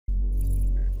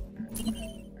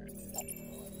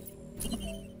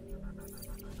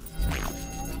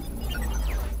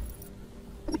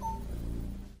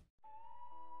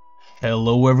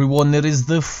Hello everyone, it is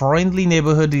the friendly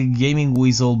neighborhood gaming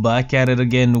weasel back at it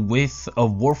again with a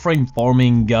Warframe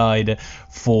farming guide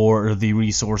for the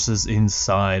resources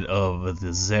inside of the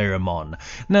Zariman.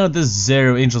 Now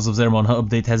the Angels of Zariman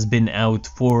update has been out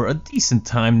for a decent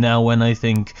time now, and I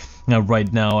think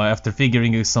right now, after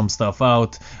figuring some stuff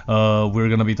out, we're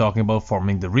gonna be talking about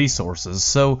farming the resources.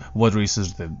 So what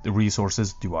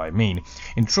resources do I mean?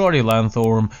 Entrati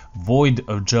Lanthorns,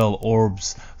 Voidgel,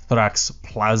 orbs, Thrax,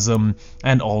 plasm,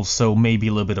 and also maybe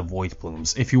a little bit of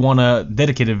voidplumes. If you want a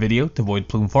dedicated video to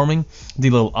voidplume farming, the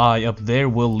little eye up there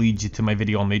will lead you to my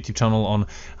video on my YouTube channel on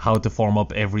how to farm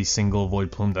up every single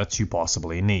voidplume that you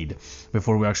possibly need.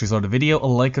 Before we actually start the video, a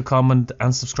like, a comment,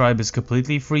 and subscribe is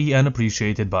completely free and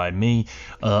appreciated by me.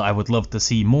 I would love to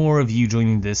see more of you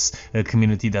joining this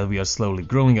community that we are slowly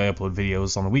growing. I upload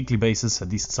videos on a weekly basis, a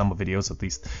decent sum of videos, at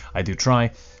least I do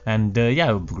try. And yeah,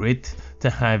 it would be great to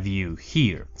have you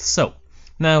here. So,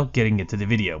 now getting into the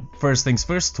video. First things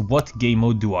first, what game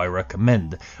mode do I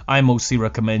recommend? I mostly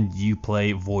recommend you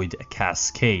play Void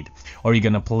Cascade. Are you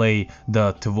gonna play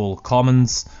the Tvul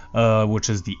Commons, which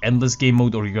is the endless game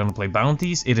mode, or you're gonna play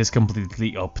bounties? It is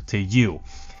completely up to you.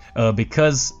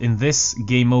 Because in this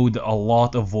game mode a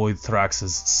lot of Void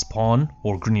Thraxes spawn,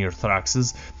 or Grenier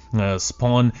Thraxes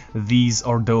spawn. These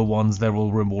are the ones that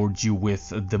will reward you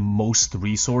with the most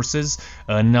resources.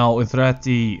 Now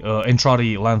Entrati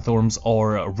Lanthorns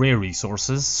are rare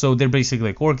resources, so they're basically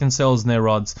like Organ cells,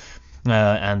 Nerods,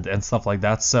 and stuff like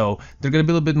that, so they're gonna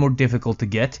be a little bit more difficult to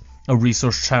get. A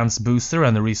resource chance booster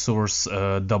and a resource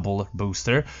double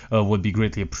booster would be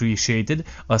greatly appreciated.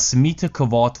 A Smita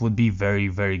Kavat would be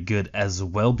very good as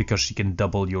well, because she can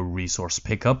double your resource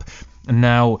pickup.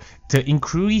 Now, to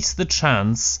increase the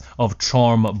chance of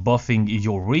charm buffing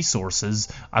your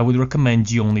resources, I would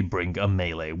recommend you only bring a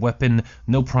melee weapon,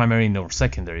 no primary nor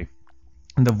secondary.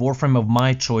 The Warframe of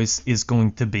my choice is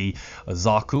going to be a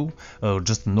Zaku,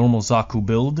 just a normal Zaku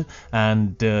build,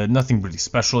 and nothing really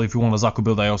special. If you want a Zaku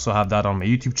build, I also have that on my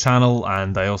YouTube channel,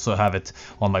 and I also have it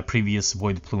on my previous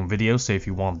Voidplume video, so if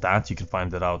you want that, you can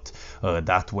find it out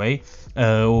that way.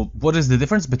 What is the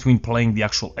difference between playing the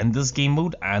actual endless game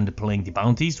mode and playing the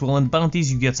bounties? Well, in bounties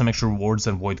you get some extra rewards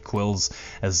and Voidplume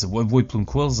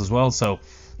quills as well, so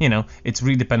you know, it's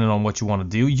really dependent on what you want to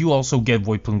do. You also get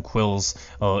Voidplume quills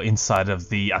inside of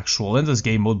the actual endless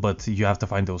game mode, but you have to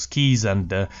find those keys and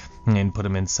put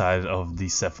them inside of the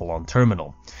Cephalon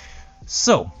terminal.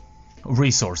 So,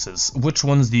 resources. Which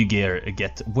ones do you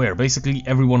get where? Basically,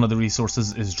 every one of the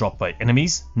resources is dropped by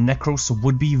enemies. Necros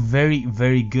would be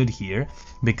very good here,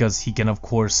 because he can of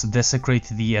course desecrate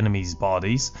the enemy's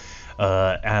bodies,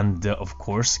 and of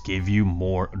course give you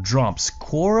more drops.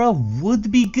 Korra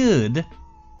would be good,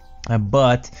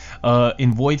 but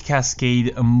in Void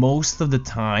Cascade, most of the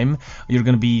time you're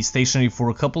going to be stationary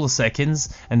for a couple of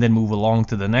seconds and then move along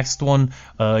to the next one.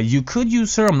 You could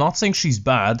use her. I'm not saying she's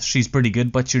bad, she's pretty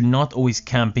good, but you're not always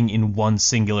camping in one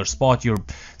singular spot. You're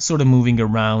sort of moving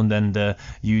around, and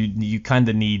you kind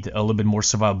of need a little bit more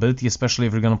survivability, especially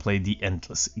if you're going to play the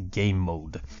endless game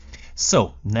mode.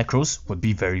 So, Necros would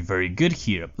be very good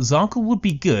here. Zaku would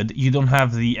be good. You don't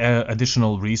have the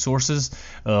additional resources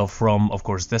from, of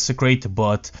course, Desecrate,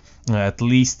 but at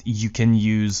least you can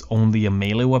use only a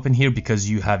melee weapon here, because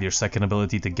you have your second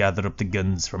ability to gather up the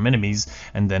guns from enemies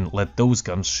and then let those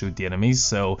guns shoot the enemies.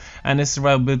 So, and his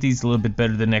survivability is a little bit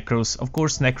better than Necros. Of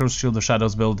course, Necros Shield of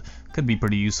Shadows build could be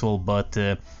pretty useful, but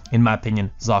in my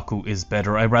opinion, Zaku is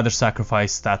better. I'd rather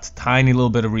sacrifice that tiny little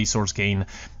bit of resource gain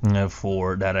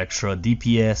for that extra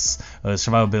DPS,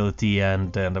 survivability,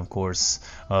 and of course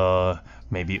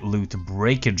maybe loot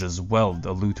breakage as well.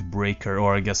 The loot breaker,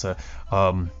 or I guess a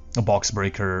box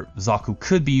breaker Zaku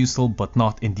could be useful, but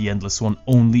not in the endless one,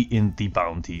 only in the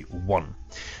bounty one.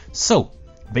 So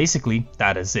basically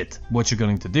that is it. What you're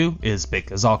going to do is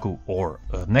pick a Zaku or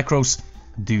Necros,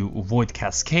 do Void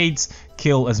Cascades,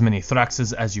 kill as many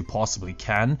Thraxes as you possibly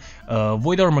can.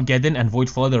 Void Armageddon and Void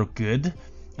Flood are good,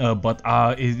 but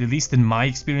at least in my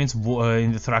experience,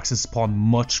 the Thraxes spawn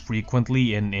much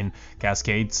frequently in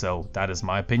Cascade, so that is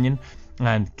my opinion.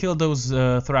 And kill those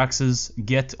Thraxes,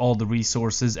 get all the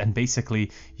resources, and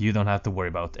basically you don't have to worry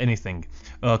about anything.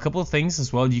 A couple of things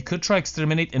as well, you could try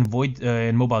Exterminate and Void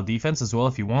in mobile defense as well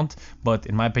if you want, but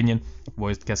in my opinion,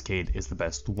 Void Cascade is the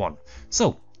best one.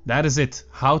 So, that is it.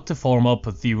 How to farm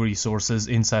up the resources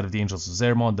inside of the Angels of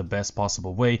Zariman the best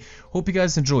possible way. Hope you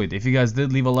guys enjoyed. If you guys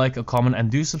did, leave a like, a comment, and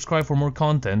do subscribe for more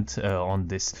content on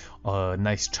this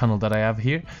nice channel that I have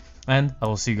here. and I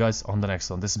will see you guys on the next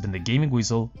one. This has been the Gaming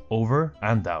Weasel, over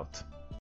and out.